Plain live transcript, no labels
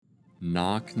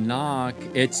Knock, knock.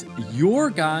 It's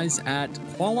your guys at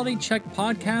Quality Check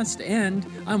Podcast, and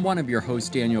I'm one of your hosts,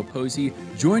 Daniel Posey.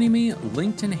 Joining me,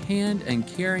 linked in hand and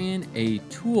carrying a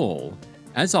tool,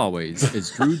 as always,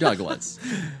 is Drew Douglas.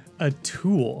 A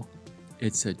tool?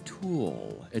 It's a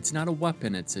tool. It's not a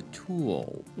weapon, it's a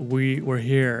tool. We're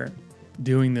here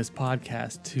doing this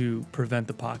podcast to prevent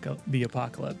the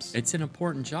apocalypse. It's an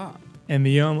important job. And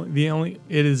it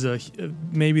is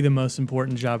maybe the most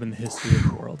important job in the history of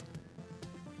the world.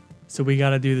 So we got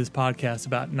to do this podcast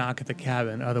about Knock at the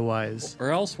Cabin, otherwise...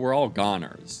 Or else we're all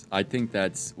goners. I think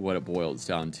that's what it boils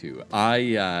down to.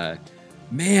 I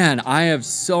have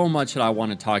so much that I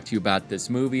want to talk to you about this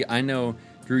movie. I know,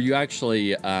 Drew, you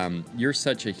actually, you're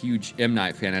such a huge M.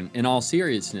 Night fan. And in all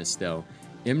seriousness, though,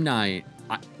 M. Night,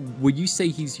 would you say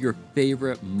he's your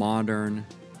favorite modern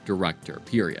director,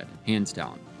 period, hands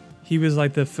down? He was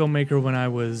like the filmmaker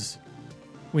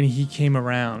when he came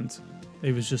around.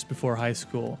 It was just before high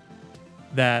school.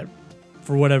 That,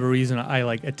 for whatever reason, I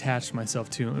attached myself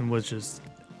to and was just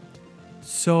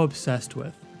so obsessed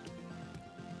with.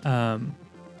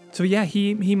 So yeah,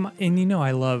 he and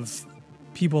I love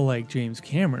people like James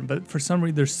Cameron, but for some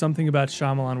reason there's something about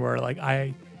Shyamalan where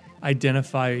I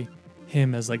identify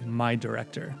him as my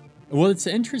director. Well, it's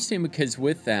interesting because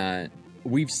with that,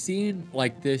 we've seen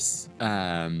this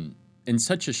in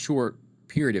such a short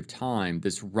period of time,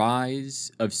 this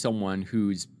rise of someone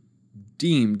who's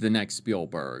deemed the next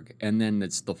Spielberg, and then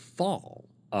it's the fall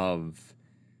of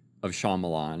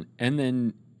Shyamalan. And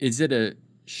then is it a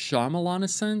Shyamalan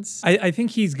sense? I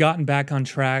think he's gotten back on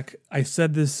track. I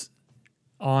said this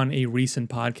on a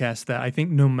recent podcast that I think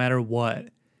no matter what,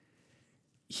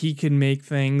 he can make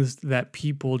things that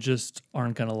people just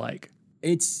aren't going to like.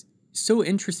 It's so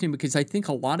interesting because I think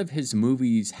a lot of his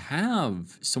movies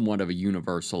have somewhat of a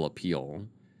universal appeal,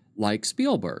 like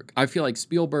Spielberg. I feel like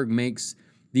Spielberg makes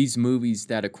these movies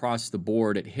that across the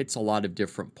board, it hits a lot of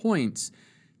different points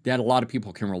that a lot of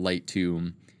people can relate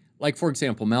to. Like, for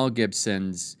example, Mel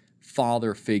Gibson's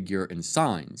father figure in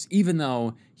Signs. Even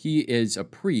though he is a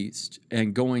priest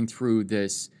and going through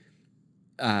this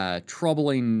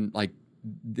troubling,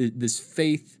 this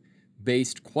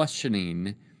faith-based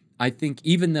questioning, I think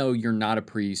even though you're not a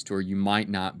priest or you might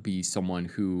not be someone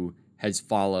who has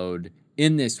followed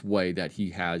in this way that he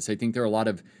has, I think there are a lot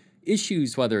of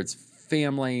issues, whether it's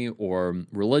family or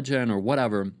religion or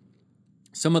whatever.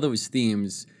 Some of those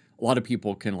themes, a lot of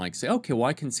people can say, okay, well,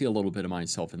 I can see a little bit of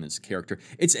myself in this character.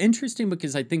 It's interesting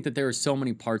because I think that there are so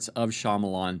many parts of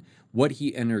Shyamalan, what he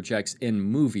interjects in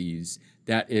movies,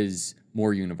 that is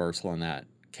more universal in that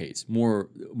case, more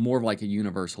of a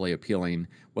universally appealing,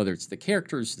 whether it's the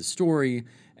characters, the story,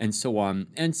 and so on.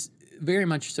 And very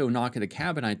much so, Knock at the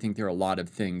Cabin, I think there are a lot of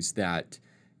things that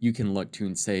you can look to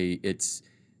and say it's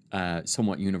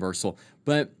somewhat universal.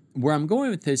 But where I'm going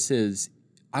with this is,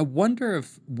 I wonder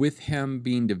if with him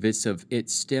being divisive, it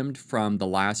stemmed from The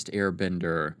Last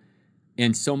Airbender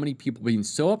and so many people being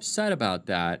so upset about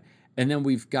that. And then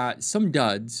we've got some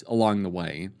duds along the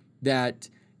way that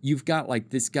you've got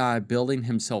this guy building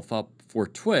himself up for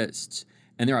twists,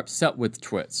 and they're upset with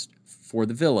twists for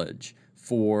The Village,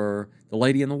 for The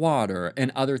Lady in the Water,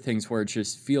 and other things where it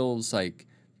just feels like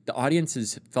the audience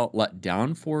has felt let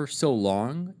down for so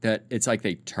long that it's like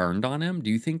they turned on him.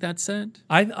 Do you think that's it?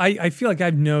 I feel like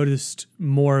I've noticed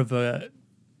more of a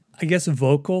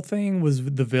vocal thing was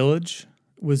The Village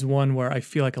was one where I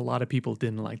feel like a lot of people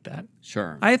didn't like that.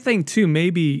 Sure. I think too,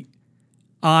 maybe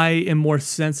I am more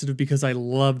sensitive because I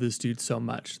love this dude so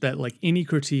much that any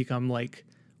critique, I'm like,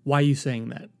 why are you saying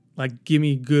that? Give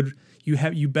me good,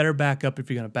 you better back up if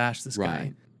you're going to bash this guy.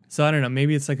 Right. So I don't know,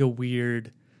 maybe it's a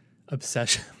weird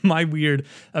obsession. My weird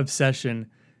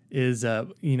obsession is,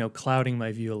 clouding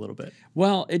my view a little bit.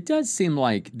 Well, it does seem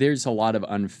like there's a lot of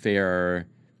unfair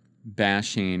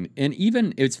bashing. And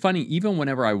it's funny, even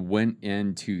whenever I went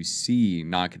in to see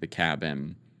Knock at the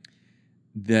Cabin,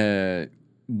 there's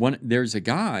a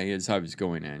guy as I was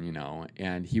going in,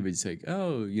 and he was like,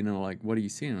 oh, what are you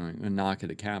seeing? I'm like, a Knock at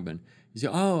the Cabin. He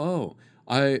said,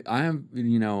 I am,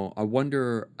 I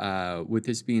wonder, with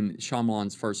this being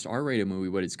Shyamalan's first R-rated movie,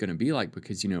 what it's going to be like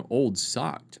because, Old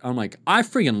sucked. I'm like, I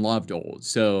freaking loved Old,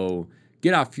 so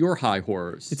get off your high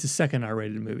horse. It's a second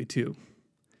R-rated movie too.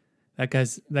 That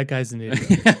guy's an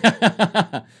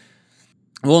idiot.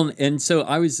 Well, and so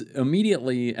I was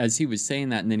immediately, as he was saying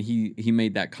that, and then he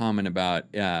made that comment about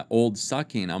Old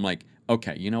sucking. I'm like,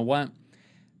 okay, you know what?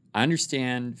 I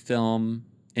understand film.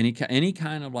 Any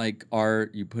kind of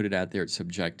art, you put it out there, it's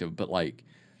subjective, but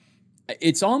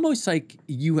it's almost like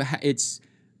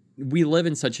we live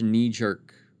in such a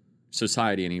knee-jerk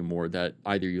society anymore that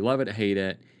either you love it or hate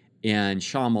it, And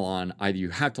Shyamalan, either you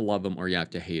have to love him or you have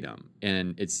to hate him.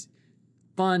 And it's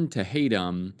fun to hate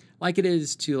him like it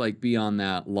is to like be on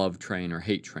that love train or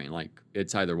hate train. Like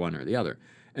it's either one or the other.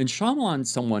 And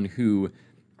Shyamalan's someone who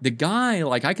the guy,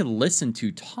 like I could listen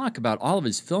to talk about all of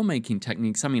his filmmaking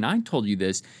techniques. I mean, I told you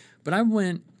this, but I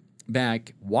went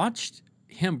back, watched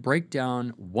him break down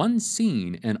one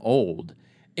scene in Old,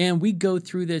 and we go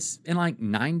through this in like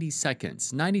 90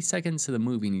 seconds. 90 seconds of the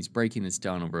movie, and he's breaking this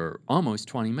down over almost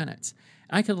 20 minutes.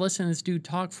 I could listen to this dude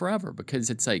talk forever because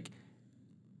it's like,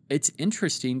 it's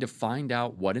interesting to find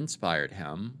out what inspired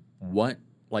him,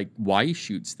 why he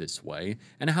shoots this way,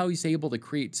 and how he's able to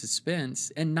create suspense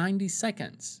in 90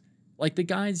 seconds. Like the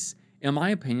guy's, in my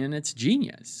opinion, it's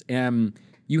genius. And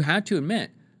you have to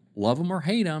admit, love him or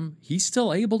hate him, he's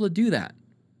still able to do that.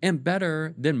 And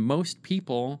better than most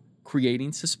people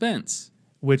creating suspense.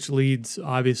 Which leads,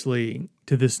 obviously,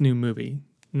 to this new movie,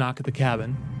 Knock at the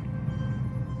Cabin.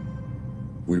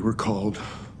 We were called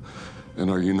and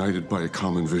are united by a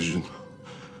common vision,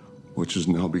 which has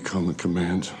now become a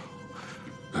command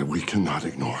that we cannot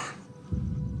ignore.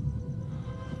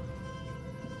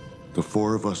 The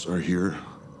four of us are here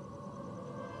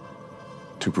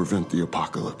to prevent the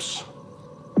apocalypse.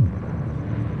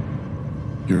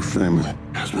 Your family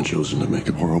has been chosen to make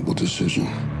a horrible decision.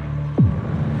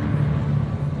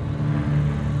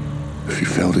 If you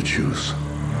fail to choose,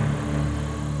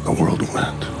 the world will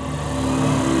end.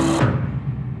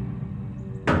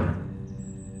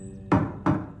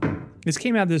 This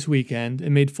came out this weekend. It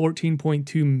made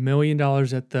 $14.2 million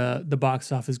at the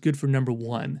box office, good for number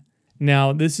one.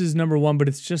 Now, this is number one, but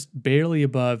it's just barely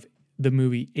above the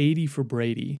movie 80 for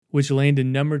Brady, which landed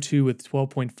number two with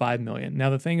 $12.5 million. Now,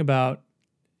 the thing about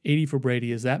 80 for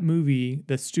Brady is that movie,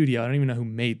 the studio, I don't even know who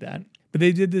made that, but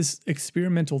they did this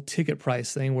experimental ticket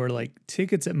price thing where like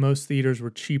tickets at most theaters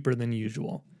were cheaper than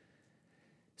usual.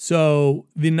 So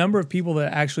the number of people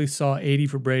that actually saw 80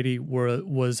 for Brady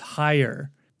was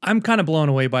higher. I'm kind of blown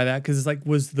away by that because it's like,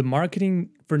 was the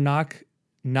marketing for Knock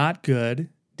not good?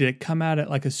 Did it come out at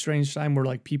like a strange time where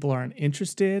like people aren't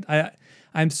interested?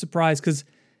 I'm surprised because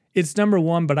it's number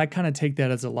one, but I kind of take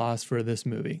that as a loss for this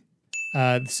movie.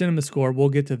 The cinema score, we'll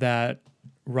get to that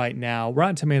right now.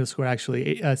 Rotten Tomato score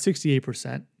actually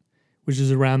 68%, which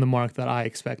is around the mark that I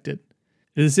expected.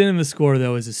 The cinema score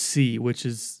though is a C, which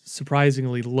is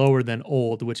surprisingly lower than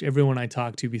Old, which everyone I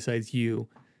talk to besides you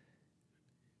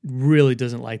really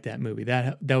doesn't like that movie.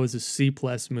 That was a C+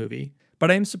 movie. But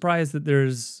I'm surprised that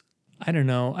there's, I don't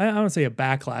know, I don't say a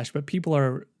backlash, but people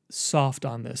are soft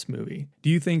on this movie. Do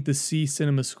you think the C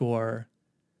cinema score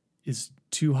is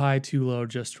too high, too low,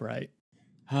 just right?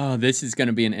 Oh, this is going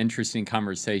to be an interesting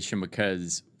conversation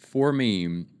because for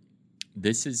me,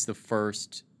 this is the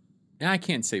first, and I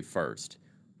can't say first,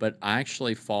 but I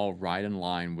actually fall right in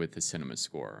line with the cinema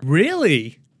score.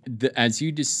 Really? As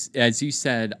you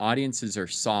said, audiences are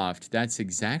soft. That's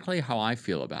exactly how I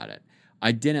feel about it.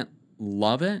 I didn't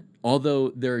love it,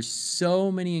 although there's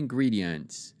so many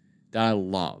ingredients that I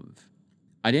love.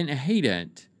 I didn't hate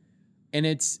it, and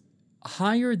it's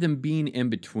higher than being in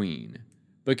between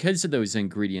because of those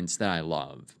ingredients that I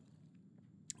love.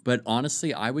 But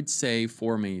honestly, I would say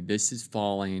for me, this is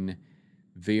falling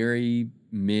very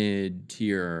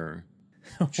mid-tier.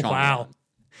 Wow.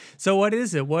 So what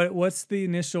is it? What's the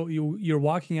initial, you're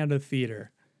walking out of the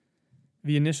theater,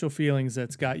 the initial feelings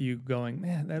that's got you going,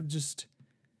 man,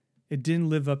 it didn't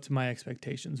live up to my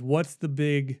expectations. What's the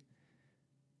big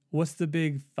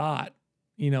thought?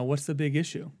 What's the big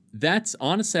issue? That's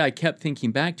honestly, I kept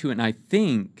thinking back to it, and I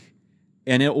think,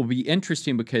 and it will be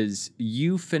interesting because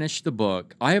you finished the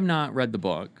book. I have not read the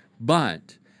book,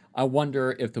 but I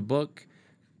wonder if the book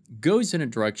goes in a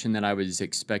direction that I was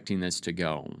expecting this to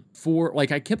go.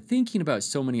 I kept thinking about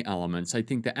so many elements. I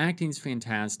think the acting's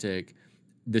fantastic.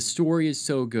 The story is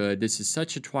so good. This is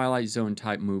such a Twilight Zone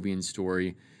type movie and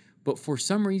story. But for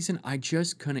some reason, I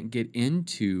just couldn't get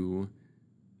into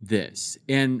this.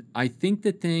 And I think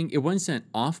it wasn't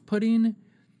off-putting,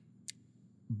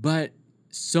 but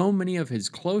so many of his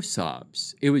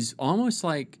close-ups, it was almost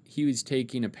like he was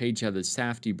taking a page out of the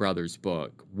Safdie brothers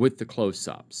book with the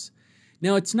close-ups.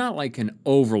 Now, it's not like an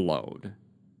overload,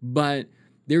 but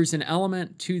there's an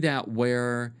element to that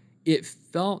where it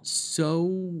felt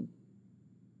so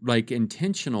like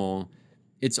intentional.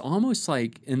 It's almost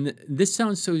like, and this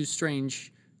sounds so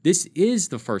strange, this is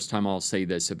the first time I'll say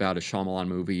this about a Shyamalan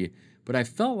movie, but I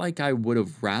felt like I would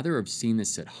have rather have seen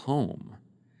this at home.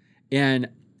 And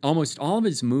almost all of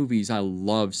his movies I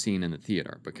love seeing in the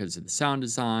theater because of the sound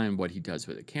design, what he does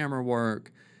with the camera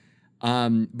work.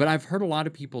 But I've heard a lot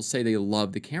of people say they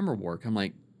love the camera work. I'm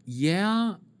like,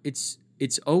 yeah, it's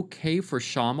it's okay for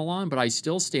Shyamalan, but I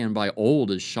still stand by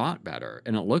Old is shot better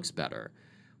and it looks better.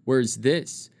 Whereas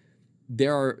this,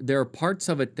 there are parts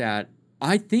of it that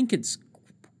I think it's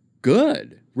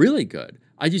good, really good.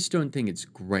 I just don't think it's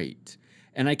great.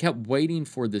 And I kept waiting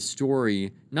for the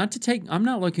story not to take, I'm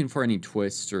not looking for any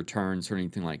twists or turns or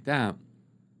anything like that.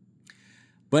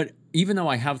 But even though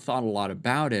I have thought a lot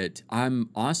about it, I'm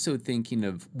also thinking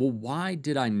of, well, why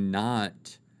did I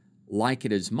not like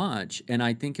it as much? And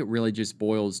I think it really just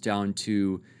boils down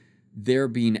to there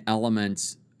being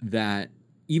elements that,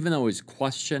 even though it was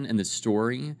question in the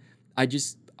story, I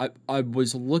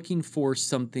was looking for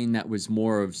something that was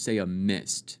more of, say, a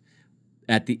mist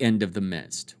at the end of the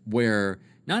mist, where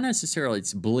not necessarily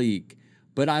it's bleak,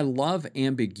 but I love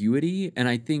ambiguity, and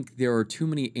I think there are too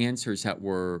many answers that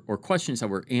were, or questions that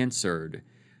were answered,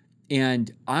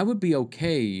 and I would be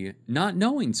okay not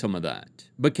knowing some of that,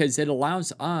 because it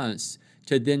allows us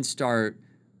to then start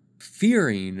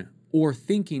fearing or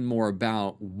thinking more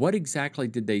about what exactly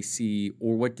did they see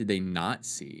or what did they not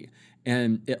see.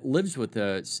 And it lives with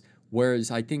us,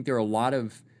 whereas I think there are a lot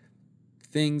of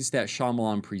things that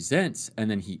Shyamalan presents and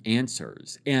then he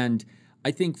answers. And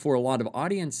I think for a lot of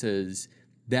audiences,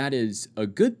 that is a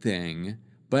good thing,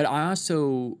 but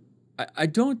I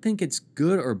don't think it's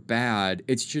good or bad.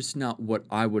 It's just not what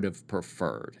I would have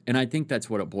preferred. And I think that's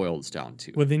what it boils down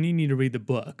to. Well, then you need to read the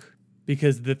book,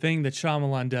 because the thing that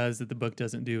Shyamalan does that the book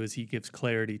doesn't do is he gives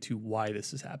clarity to why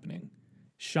this is happening.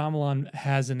 Shyamalan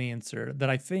has an answer that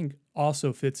I think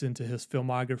also fits into his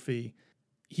filmography.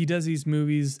 He does these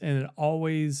movies, and it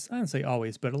always, I don't say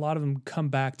always, but a lot of them come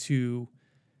back to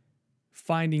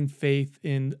finding faith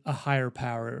in a higher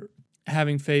power,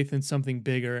 having faith in something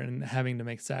bigger, and having to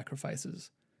make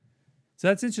sacrifices. So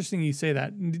that's interesting you say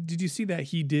that. Did you see that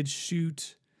he did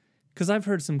shoot? Because I've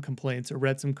heard some complaints or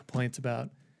read some complaints about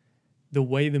the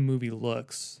way the movie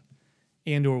looks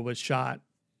and or was shot.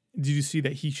 Did you see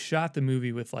that he shot the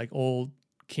movie with like old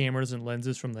cameras and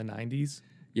lenses from the 90s?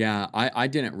 Yeah, I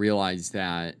didn't realize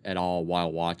that at all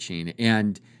while watching.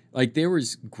 And like there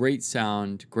was great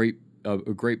sound, a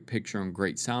great picture and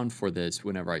great sound for this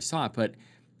whenever I saw it, but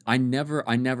I never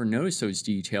noticed those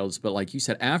details. But like you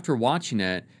said, after watching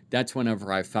it, that's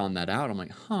whenever I found that out. I'm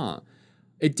like,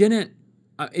 it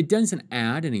doesn't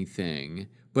add anything.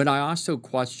 But I also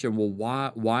question,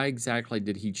 well, why exactly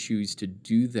did he choose to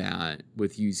do that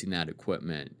with using that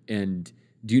equipment? And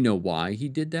do you know why he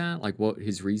did that? Like what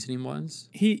his reasoning was?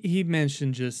 He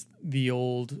mentioned just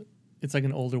it's like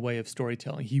an older way of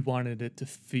storytelling. He wanted it to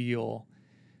feel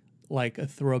like a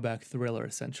throwback thriller,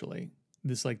 essentially.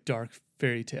 This like dark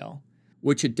fairy tale.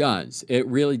 Which it does. It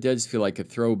really does feel like a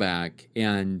throwback.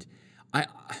 And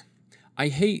I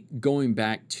hate going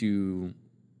back to,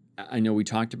 I know we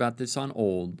talked about this on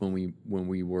Old when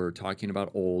we were talking about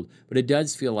Old, but it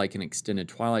does feel like an extended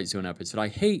Twilight Zone episode. I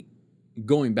hate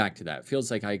going back to that. It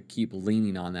feels like I keep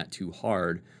leaning on that too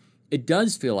hard. It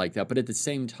does feel like that, but at the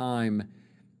same time,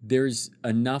 there's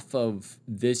enough of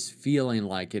this feeling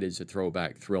like it is a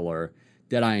throwback thriller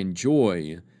that I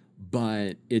enjoy,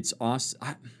 but it's also,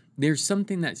 there's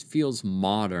something that feels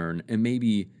modern and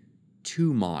maybe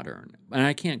too modern. And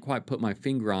I can't quite put my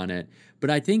finger on it, but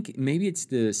I think maybe it's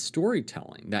the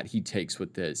storytelling that he takes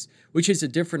with this, which is a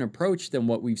different approach than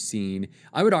what we've seen.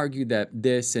 I would argue that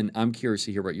this, and I'm curious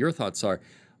to hear what your thoughts are,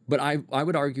 but I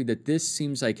would argue that this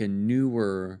seems like a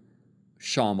newer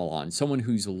Shyamalan, someone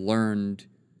who's learned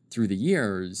through the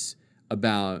years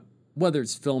about whether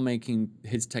it's filmmaking,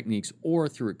 his techniques, or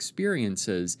through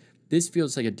experiences. This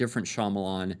feels like a different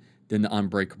Shyamalan than the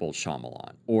Unbreakable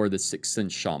Shyamalan or the Sixth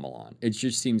Sense Shyamalan. It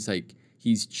just seems like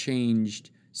he's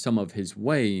changed some of his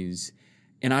ways,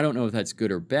 and I don't know if that's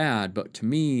good or bad, but to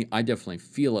me, I definitely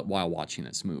feel it while watching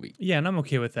this movie. Yeah, and I'm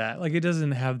okay with that. Like, it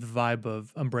doesn't have the vibe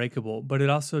of Unbreakable, but it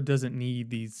also doesn't need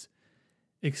these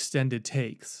extended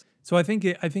takes. So I think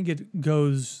it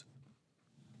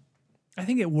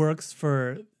works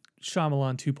for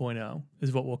Shyamalan 2.0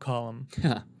 is what we'll call him.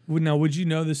 Yeah. Now, would you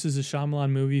know this is a Shyamalan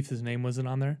movie if his name wasn't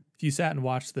on there? If you sat and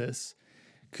watched this,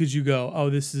 could you go, oh,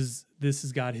 this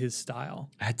has got his style?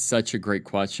 That's such a great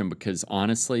question, because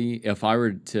honestly, if I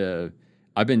were to,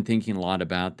 I've been thinking a lot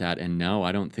about that, and no,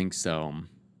 I don't think so.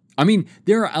 I mean,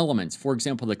 there are elements, for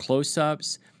example, the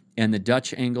close-ups and the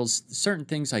Dutch angles, certain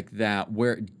things like that,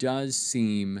 where it does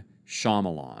seem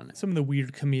Shyamalan. Some of the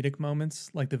weird comedic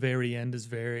moments, like the very end is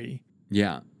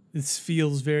Yeah. This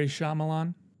feels very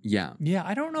Shyamalan. Yeah. Yeah,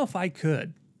 I don't know if I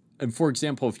could. And for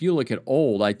example, if you look at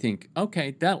Old, I think,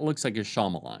 okay, that looks like a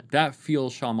Shyamalan. That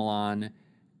feels Shyamalan,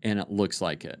 and it looks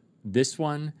like it. This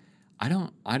one, I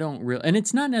don't really, and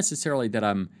it's not necessarily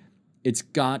that it's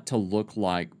got to look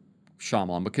like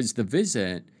Shyamalan, because The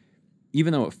Visit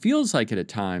even though it feels like it at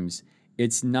times,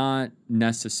 it's not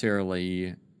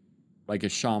necessarily like a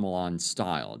Shyamalan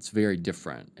style. It's very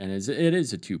different, and it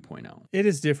is a 2.0. It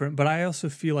is different, but I also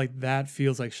feel like that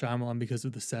feels like Shyamalan because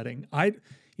of the setting. I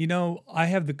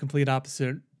have the complete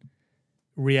opposite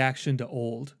reaction to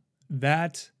Old.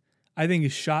 That I think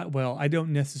is shot well. I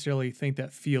don't necessarily think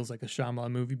that feels like a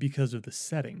Shyamalan movie because of the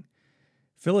setting.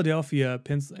 Philadelphia,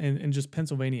 and just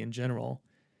Pennsylvania in general,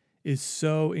 is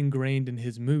so ingrained in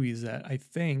his movies that I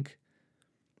think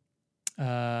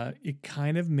it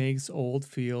kind of makes Old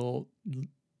feel.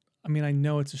 I mean, I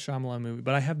know it's a Shyamalan movie,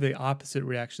 but I have the opposite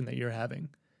reaction that you're having.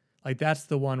 Like, that's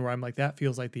the one where I'm like, that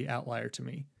feels like the outlier to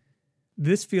me.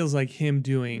 This feels like him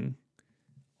doing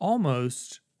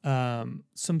almost some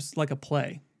like a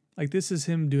play. Like, this is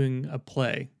him doing a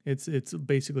play. It's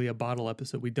basically a bottle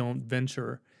episode. We don't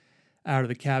venture out of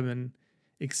the cabin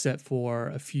except for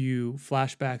a few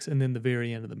flashbacks and then the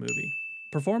very end of the movie.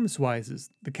 Performance-wise,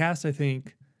 the cast, I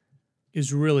think,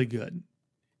 is really good.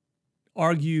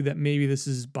 Argue that maybe this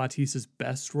is Bautista's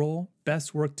best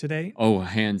work today. Oh,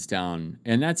 hands down.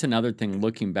 And that's another thing,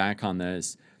 looking back on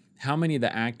this, how many of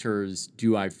the actors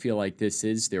do I feel like this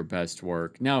is their best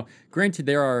work? Now, granted,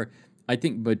 there are, I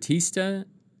think, Bautista,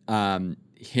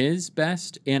 his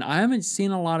best, and I haven't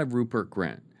seen a lot of Rupert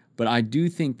Grint, but I do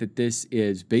think that this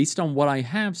is, based on what I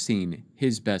have seen,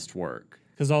 his best work.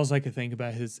 Because all I could think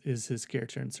about is his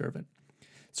character in Servant.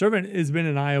 Servant has been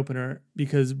an eye-opener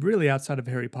because really outside of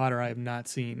Harry Potter, I have not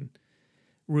seen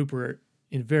Rupert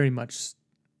in very much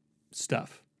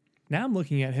stuff. Now I'm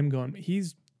looking at him going,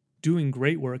 he's doing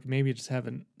great work. Maybe I just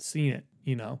haven't seen it,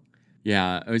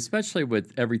 Yeah, especially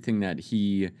with everything that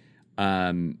he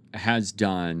has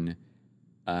done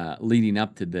leading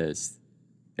up to this.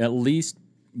 At least,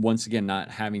 once again, not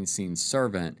having seen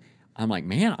Servant, I'm like,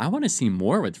 man, I want to see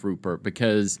more with Rupert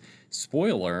because,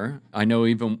 spoiler, I know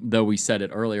even though we said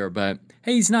it earlier, but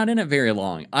hey, he's not in it very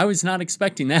long. I was not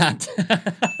expecting that.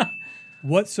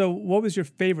 What was your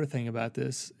favorite thing about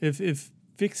this? If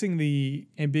fixing the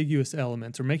ambiguous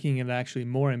elements or making it actually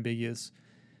more ambiguous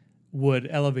would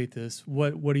elevate this,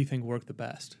 what do you think worked the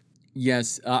best?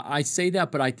 Yes, I say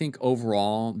that, but I think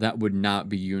overall that would not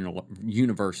be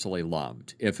universally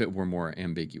loved if it were more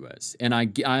ambiguous. And I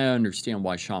understand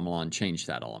why Shyamalan changed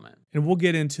that element. And we'll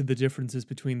get into the differences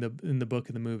between in the book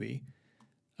and the movie.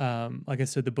 Like I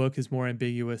said, the book is more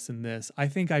ambiguous than this. I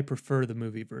think I prefer the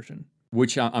movie version.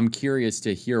 Which I'm curious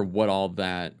to hear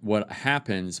what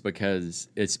happens, because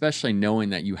especially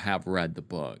knowing that you have read the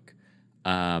book.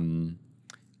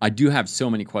 I do have so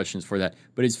many questions for that.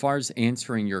 But as far as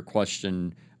answering your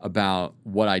question about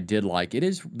what I did like, it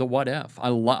is the what if.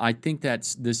 I think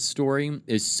this story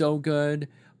is so good.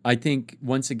 I think,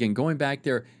 once again, going back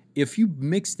there, if you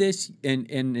mix this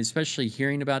and especially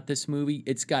hearing about this movie,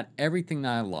 it's got everything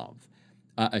that I love.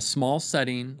 A small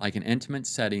setting, like an intimate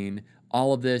setting,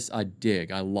 all of this I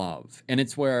dig, I love. And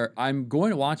it's where I'm going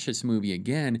to watch this movie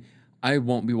again. I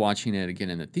won't be watching it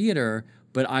again in the theater,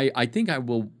 but I think I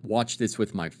will watch this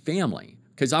with my family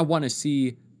because I want to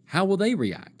see how will they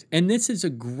react. And this is a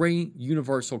great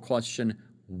universal question.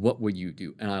 What would you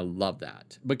do? And I love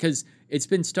that because it's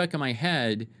been stuck in my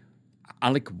head.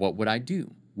 What would I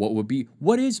do?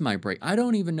 What is my break? I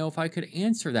don't even know if I could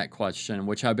answer that question,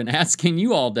 which I've been asking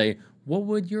you all day. What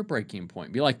would your breaking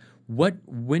point be? Like,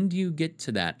 when do you get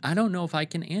to that? I don't know if I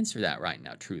can answer that right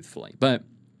now, truthfully, but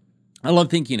I love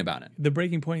thinking about it. The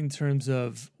breaking point in terms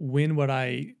of when would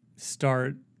I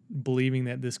start believing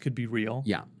that this could be real?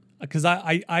 Yeah. Because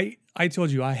I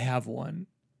told you I have one.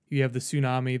 You have the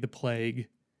tsunami, the plague.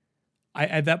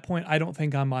 At that point, I don't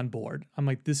think I'm on board. I'm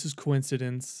like, this is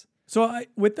coincidence. So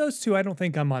with those two, I don't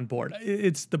think I'm on board.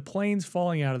 It's the planes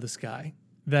falling out of the sky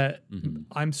that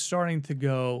I'm starting to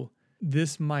go,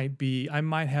 this might be, I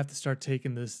might have to start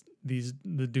taking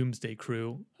the Doomsday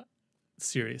Crew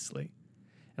seriously.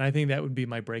 And I think that would be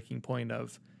my breaking point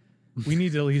of, we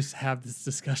need to at least have this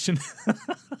discussion.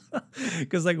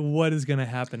 Because, what is going to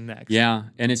happen next? Yeah,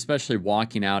 and especially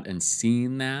walking out and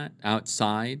seeing that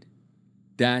outside,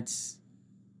 that's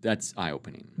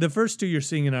eye-opening. The first two, you're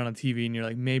seeing it on a TV, and you're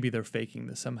like, maybe they're faking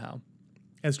this somehow.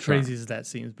 As crazy as that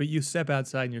seems. But you step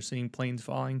outside, and you're seeing planes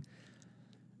falling.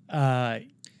 I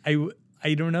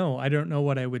don't know. I don't know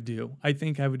what I would do. I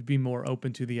think I would be more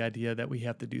open to the idea that we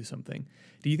have to do something.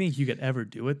 Do you think you could ever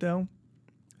do it, though?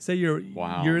 Say you're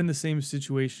in the same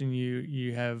situation.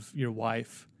 You have your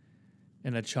wife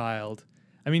and a child.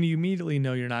 I mean, you immediately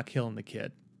know you're not killing the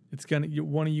kid.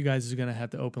 One of you guys is gonna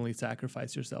have to openly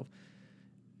sacrifice yourself.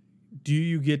 Do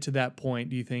you get to that point?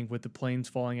 Do you think with the planes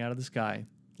falling out of the sky,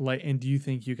 and do you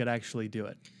think you could actually do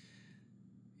it?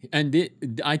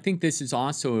 And I think this is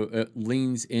also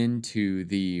leans into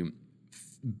the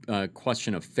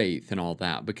question of faith and all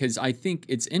that, because I think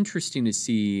it's interesting to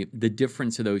see the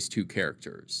difference of those two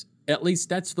characters. At least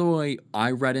that's the way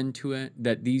I read into it,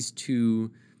 that these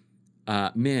two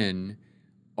men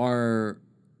are,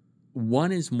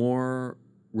 one is more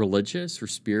religious or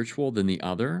spiritual than the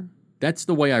other. That's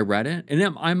the way I read it.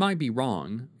 And I might be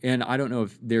wrong, and I don't know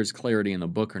if there's clarity in the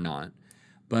book or not,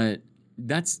 but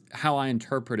that's how I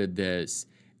interpreted this.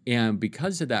 And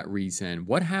because of that reason,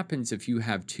 what happens if you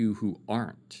have two who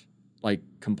aren't, like,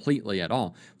 completely at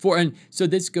all? And so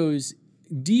this goes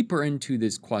deeper into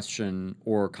this question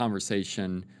or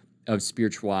conversation of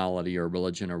spirituality or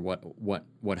religion or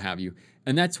what have you.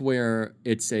 And that's where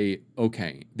it's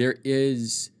okay, there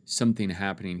is something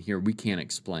happening here we can't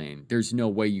explain. There's no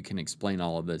way you can explain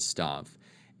all of this stuff.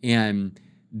 And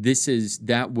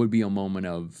that would be a moment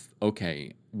of,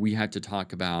 okay, we have to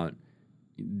talk about,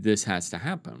 this has to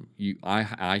happen.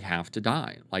 I have to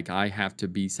die. Like, I have to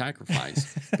be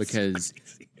sacrificed because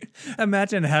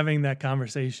imagine having that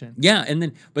conversation. Yeah,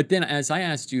 but then as I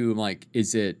asked you, like,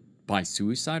 is it by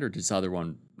suicide or does the other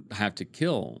one have to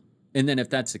kill? And then if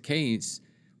that's the case,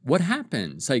 what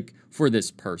happens? Like, for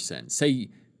this person, say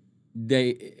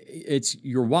it's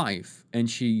your wife and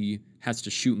she has to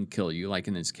shoot and kill you. Like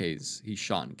in this case, he's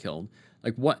shot and killed.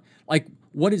 Like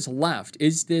what is left?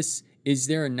 Is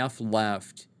there enough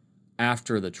left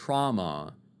after the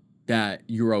trauma that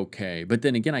you're okay? But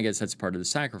then again, I guess that's part of the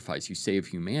sacrifice. You save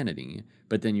humanity,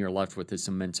 but then you're left with this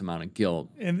immense amount of guilt.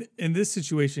 And in this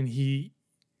situation,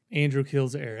 Andrew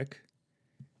kills Eric.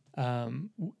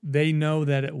 They know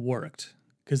that it worked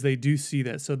because they do see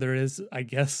that. So there is, I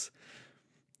guess,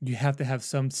 you have to have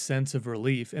some sense of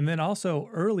relief. And then also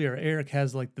earlier, Eric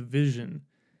has like the vision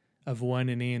of Wen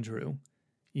and Andrew,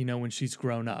 when she's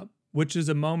grown up, which is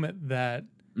a moment that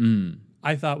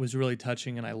I thought was really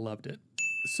touching and I loved it.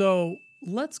 So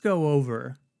let's go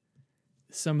over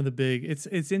some of the big,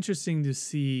 it's interesting to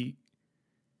see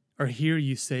or hear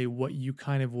you say what you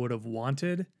kind of would have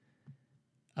wanted.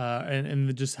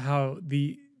 And just how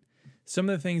some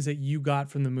of the things that you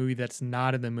got from the movie that's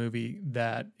not in the movie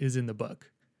that is in the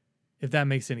book, if that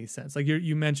makes any sense. Like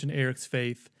you mentioned Eric's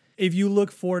faith. If you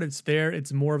look for it, it's there.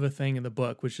 It's more of a thing in the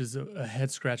book, which is a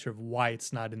head scratcher of why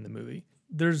it's not in the movie.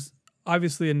 There's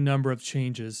obviously a number of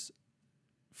changes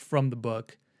from the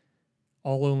book.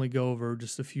 I'll only go over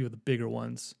just a few of the bigger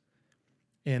ones.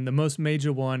 And the most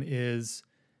major one is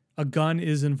a gun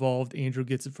is involved. Andrew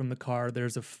gets it from the car.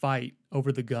 There's a fight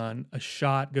over the gun. A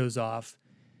shot goes off,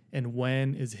 and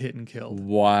Wen is hit and killed.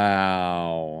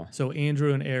 Wow. So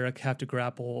Andrew and Eric have to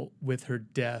grapple with her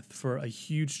death for a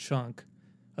huge chunk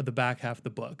of the back half of the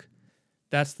book.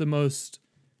 That's the most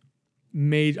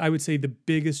I would say the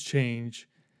biggest change,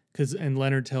 and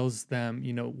Leonard tells them,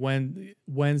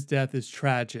 Wen's death is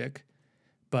tragic,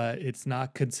 but it's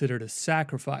not considered a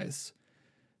sacrifice.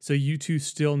 So you two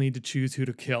still need to choose who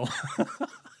to kill.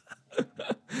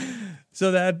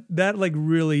 So that like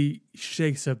really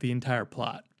shakes up the entire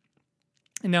plot.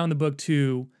 And now in the book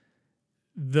too,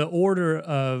 the order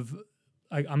of,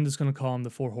 I'm just going to call them the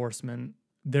Four Horsemen,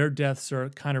 their deaths are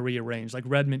kind of rearranged. Like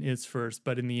Redmond is first,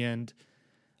 but in the end,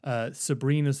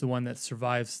 Sabrina's the one that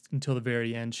survives until the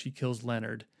very end. She kills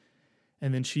Leonard.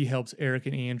 And then she helps Eric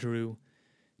and Andrew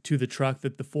to the truck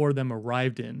that the four of them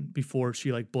arrived in before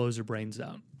she like blows her brains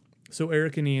out. So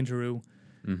Eric and Andrew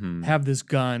have this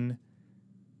gun.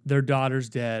 Their daughter's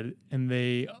dead, and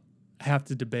they have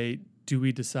to debate, do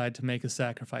we decide to make a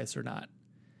sacrifice or not?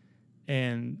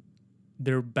 And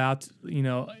they're about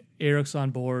to, Eric's on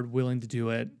board, willing to do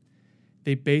it.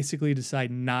 They basically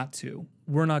decide not to.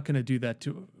 We're not going to do that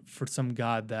for some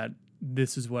god that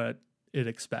this is what it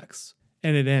expects.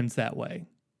 And it ends that way.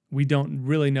 We don't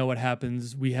really know what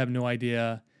happens. We have no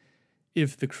idea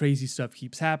if the crazy stuff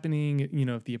keeps happening,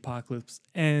 if the apocalypse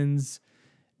ends.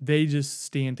 They just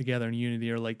stand together in unity,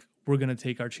 or like, we're going to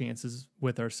take our chances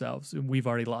with ourselves. We've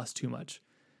already lost too much.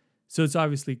 So it's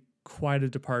obviously quite a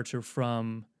departure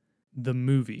from the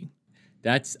movie.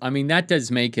 That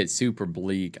does make it super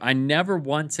bleak. I never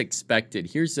once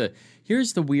expected. Here's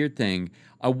the weird thing.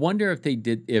 I wonder if they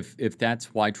did, if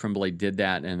that's why Tremblay did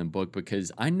that in the book,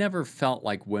 because I never felt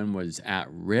like Wen was at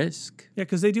risk. Yeah,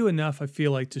 because they do enough, I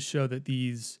feel like, to show that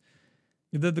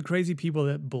the crazy people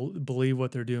that believe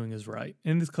what they're doing is right.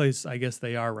 In this case, I guess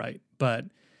they are right, but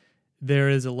there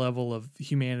is a level of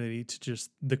humanity to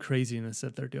just the craziness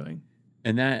that they're doing.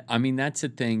 And that's a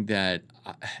thing that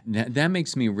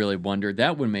makes me really wonder.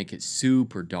 That would make it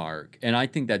super dark. And I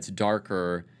think that's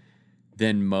darker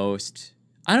than most.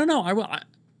 I don't know.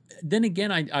 Then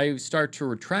again, I start to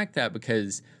retract that,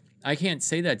 because I can't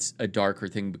say that's a darker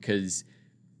thing because,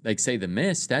 like, say, The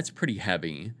Mist, that's pretty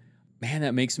heavy. Man,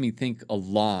 that makes me think a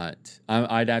lot.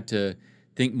 I'd have to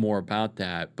think more about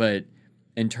that. But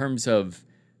in terms of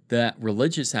that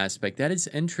religious aspect, that is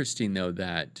interesting, though,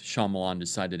 that Shyamalan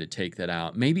decided to take that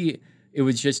out. Maybe it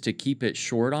was just to keep it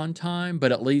short on time,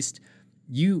 but at least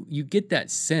you get that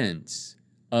sense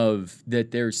of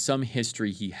that there's some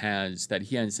history he has that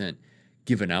he hasn't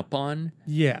given up on.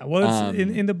 Yeah, well, it's, Um,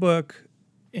 in the book,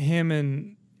 him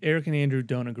and Eric and Andrew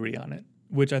don't agree on it,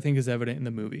 which I think is evident in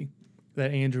the movie.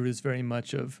 That Andrew is very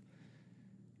much of,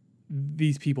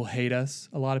 these people hate us.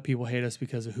 A lot of people hate us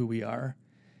because of who we are,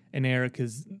 and Eric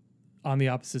is on the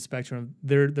opposite spectrum.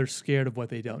 They're scared of what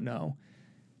they don't know,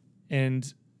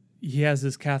 and he has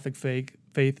this Catholic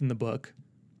faith in the book.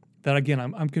 That again,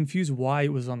 I'm confused why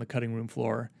it was on the cutting room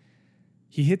floor.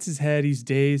 He hits his head. He's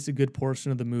dazed a good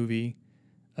portion of the movie,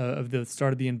 of the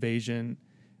start of the invasion.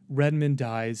 Redmond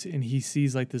dies, and he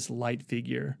sees like this light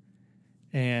figure.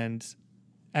 And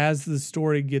as the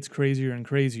story gets crazier and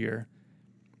crazier,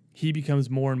 he becomes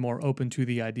more and more open to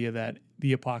the idea that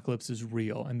the apocalypse is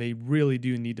real, and they really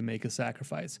do need to make a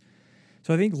sacrifice.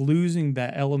 So I think losing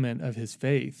that element of his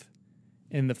faith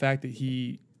and the fact that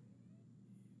he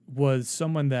was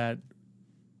someone that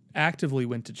actively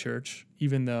went to church,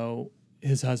 even though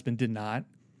his husband did not,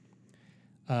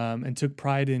 and took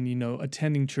pride in,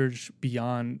 attending church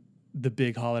beyond the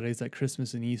big holidays like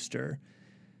Christmas and Easter.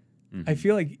 Mm-hmm. I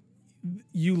feel like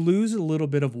you lose a little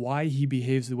bit of why he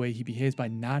behaves the way he behaves by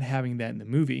not having that in the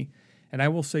movie. And I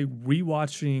will say,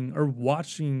 watching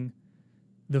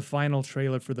the final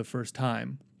trailer for the first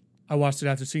time, I watched it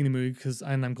after seeing the movie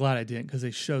and I'm glad I didn't, because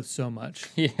they show so much.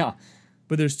 Yeah.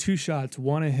 But there's two shots,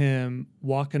 one of him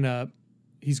walking up,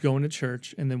 he's going to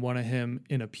church, and then one of him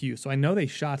in a pew. So I know they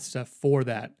shot stuff for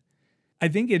that. I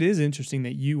think it is interesting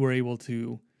that you were able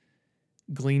to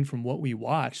glean from what we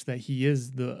watched that he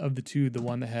is, of the two, the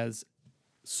one that has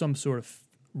some sort of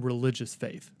religious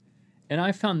faith. And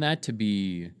I found that to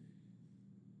be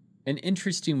an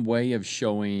interesting way of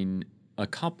showing a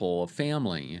couple, a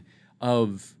family,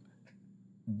 of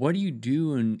what do you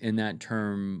do in that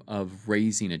term of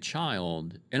raising a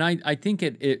child? And I think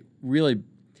it really,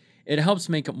 it helps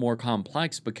make it more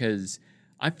complex, because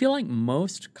I feel like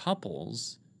most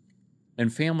couples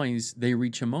and families, they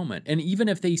reach a moment. And even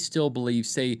if they still believe,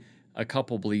 say a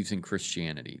couple believes in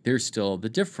Christianity, there's still the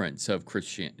difference of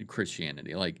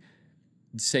Christianity. Like,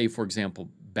 say, for example,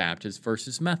 Baptist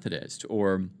versus Methodist,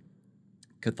 or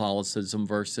Catholicism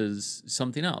versus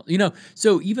something else.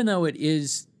 So even though it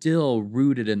is still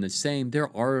rooted in the same,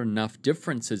 there are enough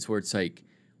differences where it's like,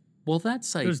 well,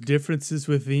 that's like... There's differences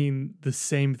within the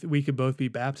same... We could both be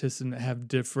Baptists and have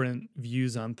different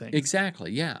views on things.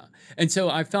 Exactly, yeah. And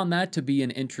so I found that to be an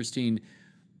interesting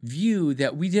view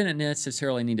that we didn't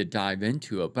necessarily need to dive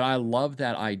into it, but I love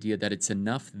that idea that it's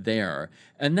enough there.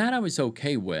 And that I was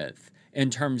okay with,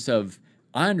 in terms of,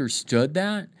 I understood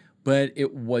that, but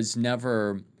it was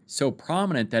never so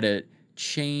prominent that it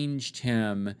changed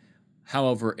him.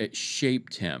 However, it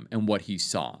shaped him and what he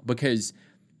saw. Because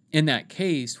in that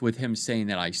case, with him saying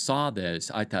that I saw this,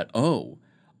 I thought, oh,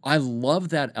 I love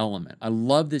that element. I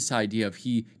love this idea of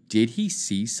did he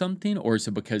see something, or is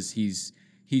it because he's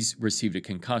received a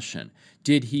concussion?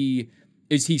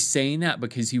 Is he saying that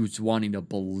because he was wanting to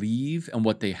believe in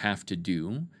what they have to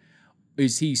do?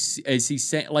 Is he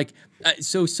saying, like,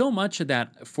 so much of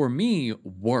that for me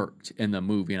worked in the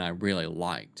movie and I really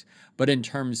liked. But in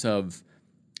terms of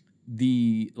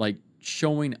the, like,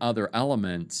 showing other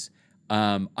elements,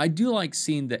 I do like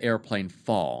seeing the airplane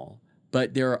fall,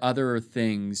 but there are other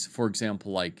things, for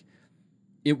example, like,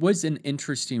 it was an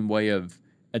interesting way of,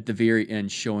 at the very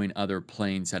end, showing other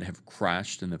planes that have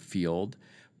crashed in the field.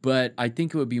 But I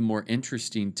think it would be more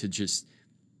interesting to just,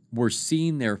 we're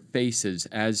seeing their faces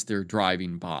as they're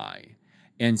driving by,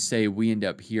 and say we end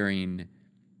up hearing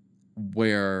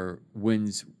where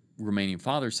Wynn's remaining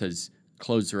father says,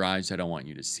 close your eyes, I don't want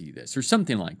you to see this, or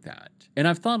something like that. And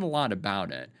I've thought a lot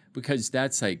about it, because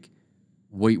that's like,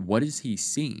 wait, what is he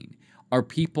seeing?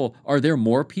 Are there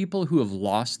more people who have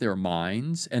lost their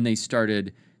minds and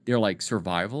they're like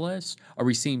survivalists? Are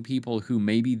we seeing people who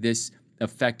maybe this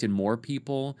affected more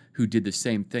people who did the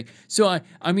same thing? So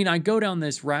I go down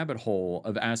this rabbit hole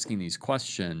of asking these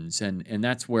questions, and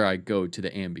that's where I go to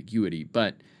the ambiguity,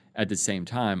 but at the same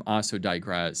time also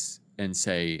digress and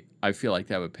say, I feel like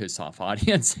that would piss off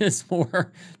audiences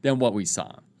more than what we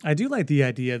saw. I do like the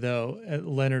idea, though,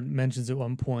 Leonard mentions at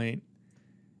one point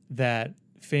that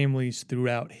families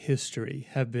throughout history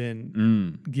have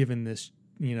been given this,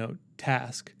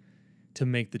 task to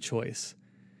make the choice.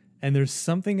 And there's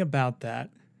something about that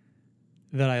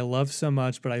that I love so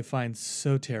much, but I find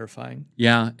so terrifying.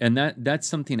 Yeah, and that's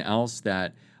something else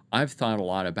that I've thought a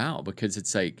lot about because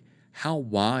it's like, how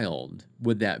wild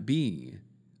would that be?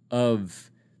 Of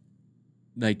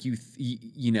like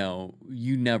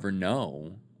you never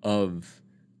know of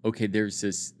okay, there's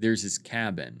this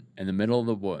cabin in the middle of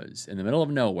the woods, in the middle of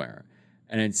nowhere,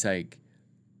 and it's like,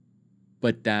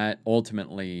 but that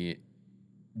ultimately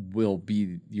will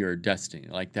be your destiny.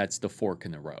 Like that's the fork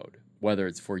in the road, whether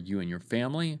it's for you and your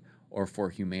family or for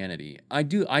humanity. I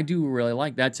do really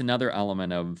like that's another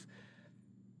element of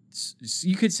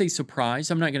you could say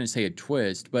surprise. I'm not going to say a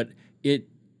twist, but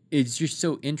it's just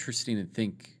so interesting to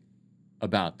think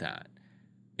about that.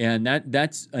 And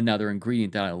that's another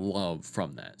ingredient that I love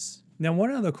from this. Now,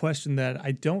 one other question that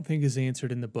I don't think is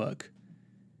answered in the book.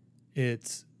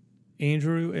 It's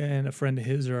Andrew and a friend of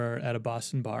his are at a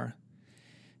Boston bar,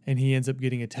 and he ends up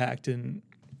getting attacked and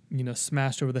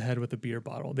smashed over the head with a beer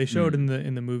bottle. They show it in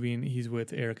the movie, and he's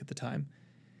with Eric at the time.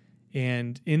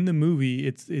 And in the movie,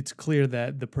 it's clear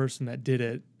that the person that did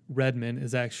it, Redman,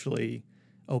 is actually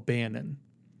O'Bannon.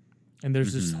 And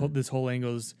there's this whole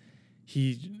angle is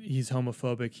he's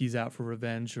homophobic, he's out for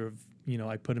revenge, or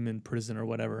I put him in prison or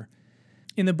whatever.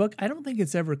 In the book, I don't think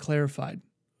it's ever clarified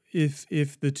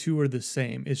if the two are the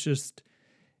same. It's just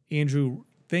Andrew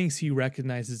thinks he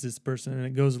recognizes this person, and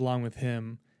it goes along with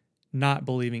him not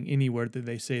believing any word that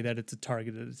they say that it's a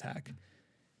targeted attack.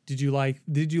 Did you like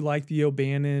the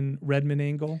O'Bannon Redman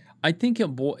angle? I think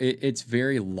it's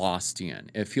very Lostian.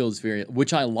 It feels very,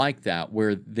 which I like that,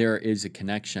 where there is a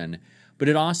connection, but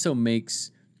it also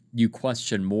makes you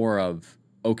question more of,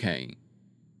 okay,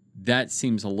 that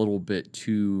seems a little bit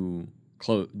too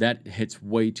close. That hits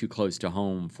way too close to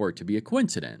home for it to be a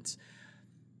coincidence.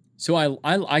 So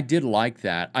I did like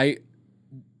that. I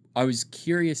was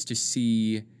curious to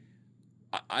see.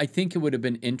 I think it would have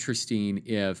been interesting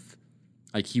if,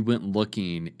 like, he went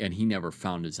looking and he never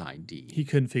found his ID. He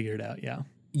couldn't figure it out, yeah.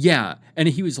 Yeah, and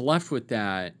he was left with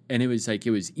that, and it was like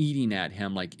it was eating at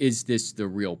him, like, is this the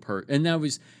real person? And that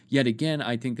was, yet again,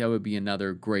 I think that would be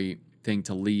another great thing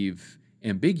to leave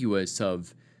ambiguous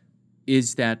of,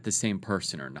 is that the same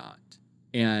person or not?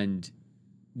 And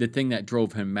the thing that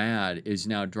drove him mad is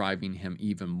now driving him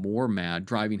even more mad,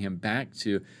 driving him back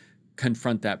to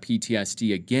confront that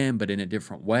PTSD again, but in a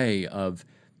different way of,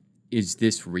 is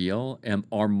this real?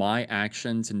 Are my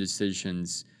actions and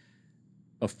decisions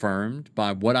affirmed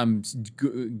by what I'm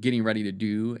getting ready to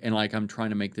do? And like, I'm trying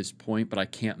to make this point, but I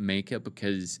can't make it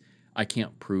because I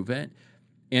can't prove it.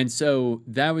 And so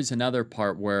that was another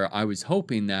part where I was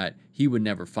hoping that he would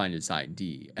never find his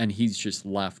ID, and he's just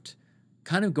left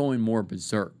kind of going more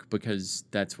berserk because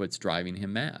that's what's driving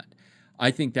him mad. I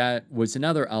think that was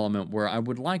another element where I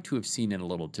would like to have seen it a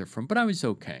little different, but I was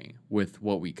okay with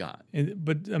what we got.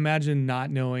 But imagine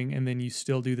not knowing, and then you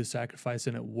still do the sacrifice,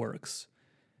 and it works.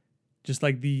 Just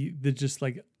like the just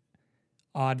like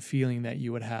odd feeling that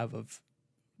you would have of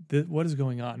what is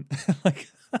going on? Like,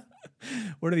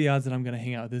 what are the odds that I'm going to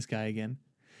hang out with this guy again?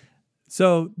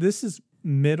 So this is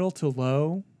middle to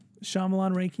low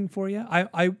Shyamalan ranking for you.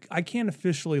 I can't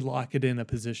officially lock it in a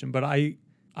position, but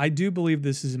I do believe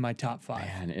this is in my top 5.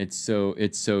 Man, it's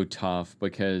so tough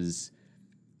because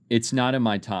it's not in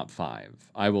my top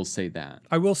 5. I will say that.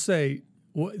 I will say,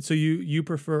 so you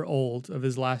prefer Old of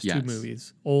his last two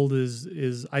movies. Old is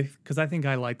because I think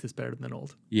I like this better than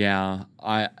Old. Yeah,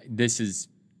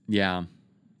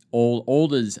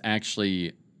 Old is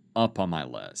actually up on my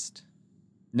list.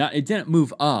 Not, it didn't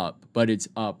move up, but it's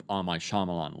up on my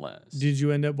Shyamalan list. Did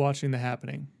you end up watching The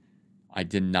Happening? I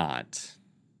did not.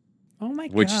 Oh my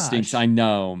gosh. Which stinks, I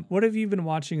know. What have you been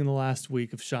watching in the last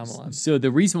week of Shyamalan? So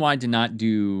the reason why I did not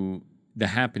do The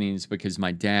Happening is because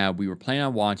my dad, we were planning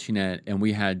on watching it, and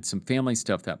we had some family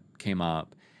stuff that came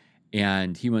up,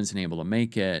 and he wasn't able to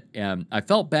make it. And I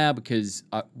felt bad because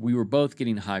we were both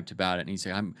getting hyped about it, and he's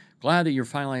like, I'm glad that you're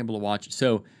finally able to watch it.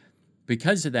 So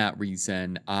because of that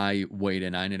reason, I waited,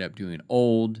 and I ended up doing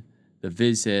Old, The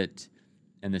Visit,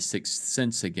 and The Sixth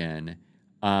Sense again.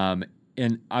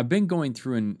 And I've been going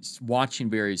through and watching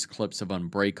various clips of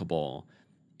Unbreakable,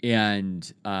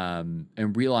 and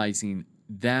realizing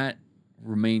that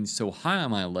remains so high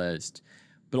on my list,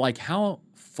 but like how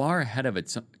far ahead of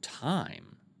its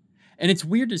time. And it's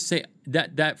weird to say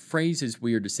that phrase is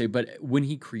weird to say, but when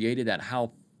he created that,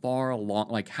 how far along,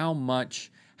 like how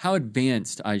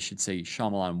advanced, I should say,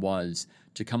 Shyamalan was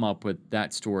to come up with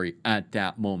that story at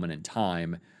that moment in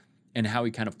time, and how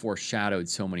he kind of foreshadowed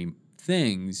so many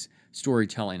things,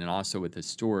 storytelling, and also with the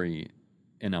story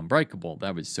in Unbreakable.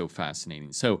 That was so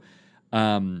fascinating. So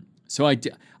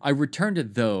I returned to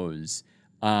those.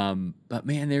 But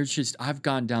man, I've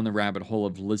gone down the rabbit hole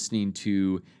of listening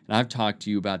to, and I've talked to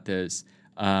you about this,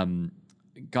 gone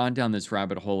down this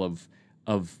rabbit hole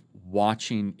of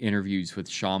watching interviews with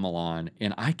Shyamalan,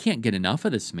 and I can't get enough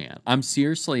of this man. I'm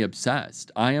seriously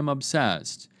obsessed. I am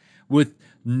obsessed with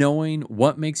knowing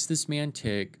what makes this man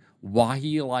tick, why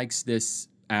he likes this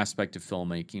aspect of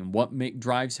filmmaking, what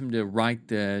drives him to write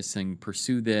this and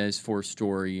pursue this for a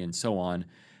story and so on.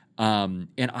 And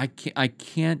I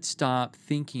can't stop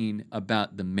thinking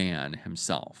about the man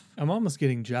himself. I'm almost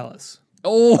getting jealous.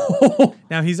 Oh,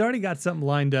 Now, he's already got something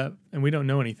lined up, and we don't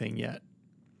know anything yet.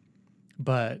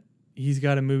 But he's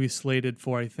got a movie slated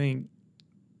for,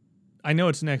 I know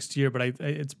it's next year, but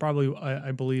it's probably,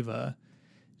 I believe, a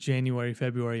January,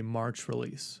 February, March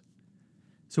release.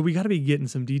 So we got to be getting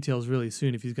some details really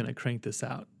soon if he's going to crank this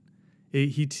out.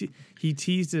 He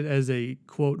teased it as a,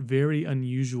 quote, very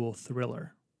unusual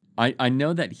thriller. I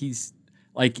know that he's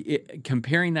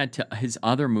comparing that to his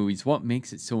other movies. What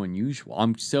makes it so unusual?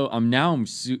 I'm so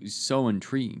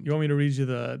intrigued. You want me to read you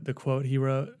the quote he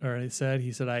wrote, or he said?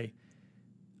 He said, I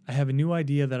have a new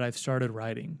idea that I've started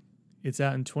writing. It's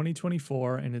out in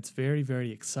 2024, and it's very,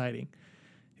 very exciting.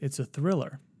 It's a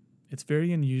thriller. It's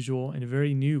very unusual and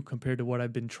very new compared to what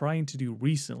I've been trying to do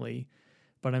recently,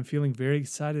 but I'm feeling very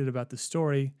excited about the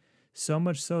story, so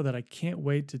much so that I can't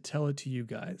wait to tell it to you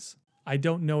guys. I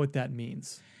don't know what that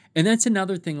means. And that's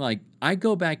another thing. Like, I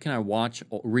go back and I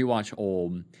rewatch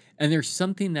old, and there's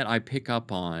something that I pick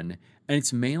up on, and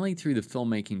it's mainly through the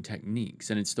filmmaking techniques,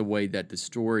 and it's the way that the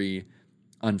story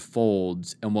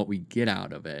unfolds and what we get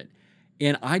out of it.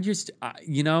 And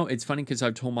it's funny because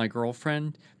I've told my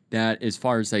girlfriend that as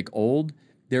far as like old,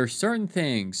 there are certain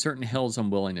things, certain hills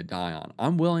I'm willing to die on.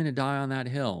 I'm willing to die on that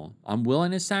hill. I'm willing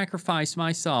to sacrifice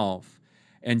myself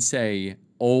and say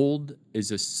old is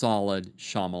a solid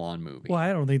Shyamalan movie. Well,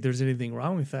 I don't think there's anything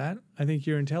wrong with that. I think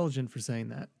you're intelligent for saying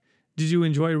that. Did you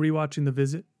enjoy rewatching The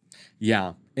Visit?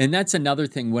 Yeah, and that's another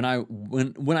thing. When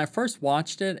I first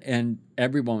watched it and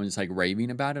everyone was like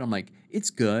raving about it, I'm like, it's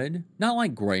good, not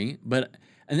like great, but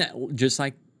just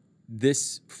like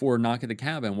this for Knock at the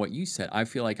Cabin, what you said, I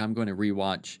feel like I'm going to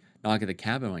rewatch Knock at the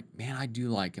Cabin. I'm like, man, I do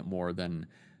like it more than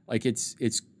like it's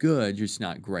good, just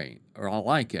not great, or I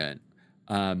like it.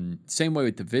 Same way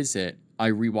with The Visit,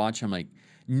 I rewatch. I'm like,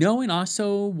 knowing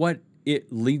also what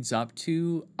it leads up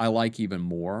to, I like even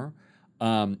more.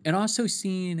 And also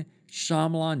seeing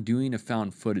Shyamalan doing a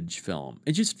found footage film.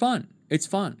 It's just fun. It's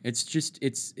fun. It's just,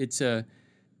 it's a,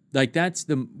 like, that's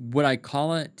what I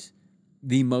call it,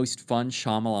 the most fun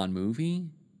Shyamalan movie.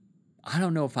 I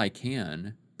don't know if I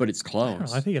can, but it's close. I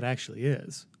don't know, I think it actually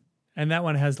is. And that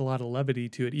one has a lot of levity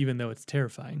to it, even though it's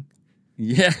terrifying.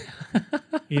 Yeah.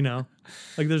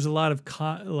 Like there's a lot of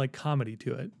comedy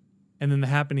to it. And then The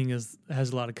Happening has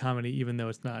a lot of comedy, even though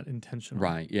it's not intentional.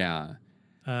 Right. Yeah.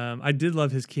 I did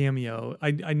love his cameo.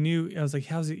 I was like,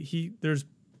 how's it? There's,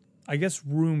 I guess,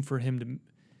 room for him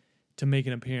to make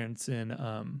an appearance in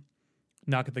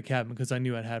Knock at the Cabin, because I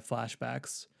knew it had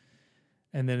flashbacks.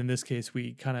 And then in this case,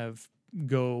 we kind of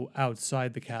go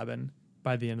outside the cabin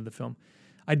by the end of the film.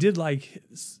 I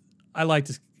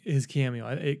liked his cameo.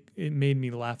 It made me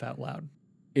laugh out loud.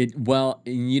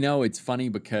 It's funny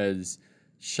because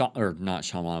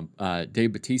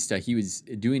Dave Bautista, he was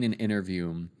doing an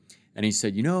interview and he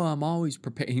said, I'm always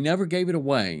prepared. He never gave it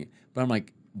away, but I'm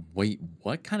like, wait,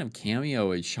 what kind of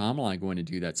cameo is Shyamalan going to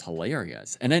do that's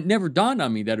hilarious? And it never dawned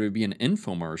on me that it would be an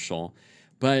infomercial.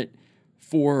 But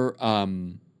for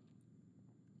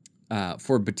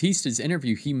Bautista's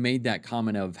interview, he made that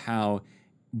comment of how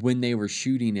when they were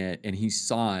shooting it and he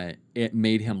saw it, it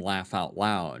made him laugh out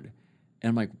loud. And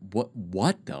I'm like,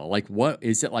 what though? Like, what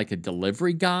is it, like a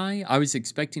delivery guy? I was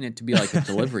expecting it to be like a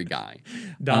delivery guy.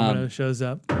 Domino shows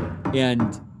up.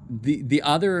 And the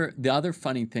other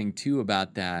funny thing too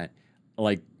about that,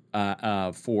 like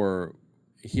for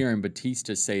hearing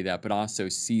Bautista say that, but also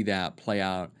see that play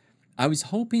out, I was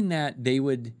hoping that they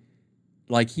would,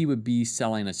 like, he would be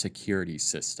selling a security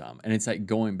system, and it's like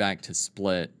going back to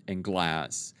Split and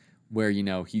Glass, where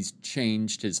he's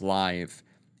changed his life,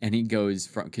 and he goes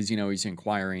from, because he's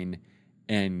inquiring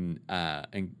in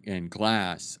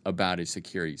Glass about his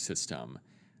security system.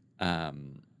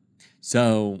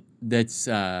 So that's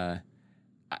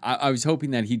I was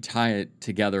hoping that he'd tie it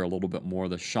together a little bit more,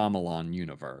 the Shyamalan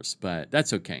universe, but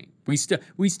that's okay. We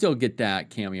still get that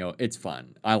cameo. It's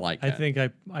fun. I like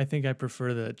it. I think I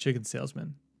prefer the chicken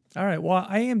salesman. All right. Well,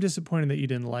 I am disappointed that you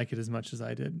didn't like it as much as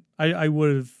I did. I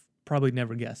would have probably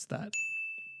never guessed that.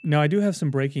 Now, I do have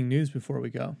some breaking news before we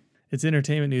go. It's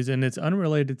entertainment news, and it's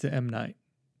unrelated to M. Night.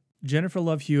 Jennifer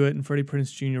Love Hewitt and Freddie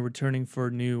Prinze Jr. returning for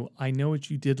a new I Know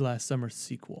What You Did Last Summer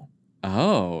sequel.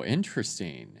 Oh,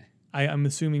 interesting. I'm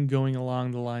assuming going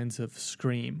along the lines of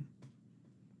Scream.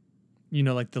 You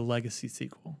know, like the Legacy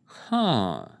sequel.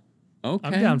 Huh. Okay.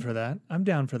 I'm down for that. I'm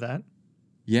down for that.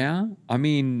 Yeah. I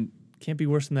mean, Can't be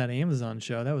worse than that Amazon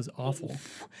show. That was awful.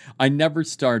 I never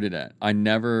started it. I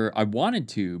wanted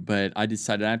to, but I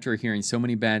decided after hearing so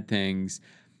many bad things,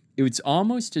 it was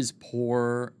almost as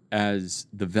poor as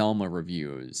the Velma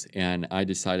reviews, and I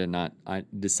decided not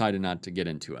to get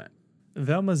into it.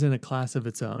 Velma's in a class of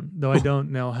its own, though I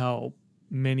don't know how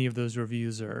many of those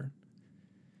reviews are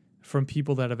from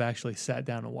people that have actually sat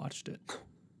down and watched it.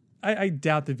 I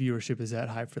doubt the viewership is that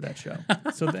high for that show.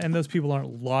 And those people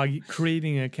aren't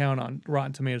creating an account on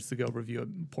Rotten Tomatoes to go review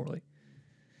it poorly.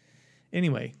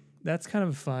 Anyway, that's kind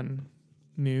of fun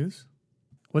news.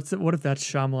 What if that's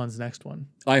Shyamalan's next one?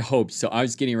 I hope so. I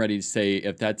was getting ready to say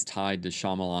if that's tied to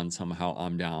Shyamalan somehow,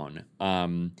 I'm down.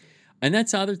 And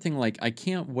that's the other thing. Like, I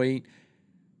can't wait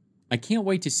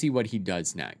to see what he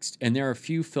does next. And there are a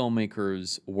few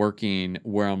filmmakers working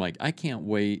where I'm like, I can't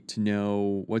wait to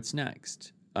know what's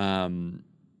next.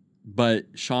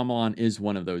 But Shyamalan is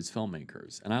one of those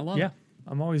filmmakers, and I love it.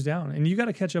 I'm always down. And you got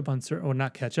to catch up on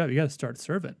not catch up. You got to start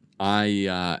Servant.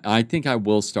 I think I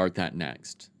will start that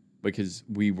next because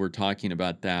we were talking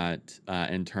about that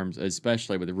in terms,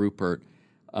 especially with Rupert.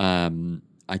 I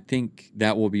think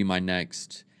that will be my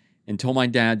next until my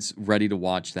dad's ready to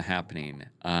watch The Happening.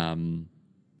 Then.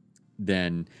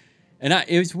 And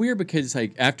it was weird because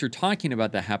like after talking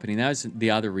about The Happening, that was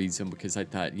the other reason because I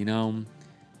thought,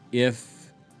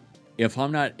 if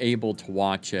I'm not able to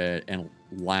watch it and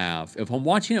laugh, if I'm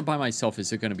watching it by myself,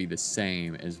 is it going to be the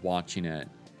same as watching it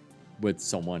with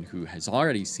someone who has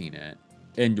already seen it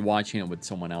and watching it with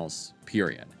someone else,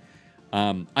 period?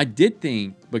 I did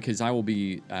think, because I will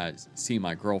be seeing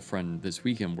my girlfriend this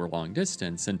weekend, we're long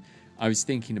distance, and I was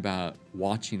thinking about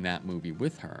watching that movie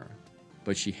with her,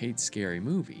 but she hates scary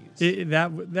movies.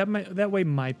 That way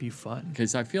might be fun.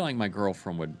 Because I feel like my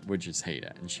girlfriend would just hate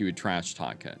it, and she would trash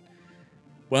talk it.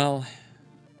 Well,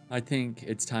 I think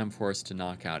it's time for us to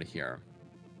knock out of here.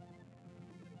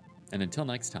 And until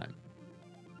next time,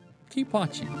 keep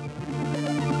watching.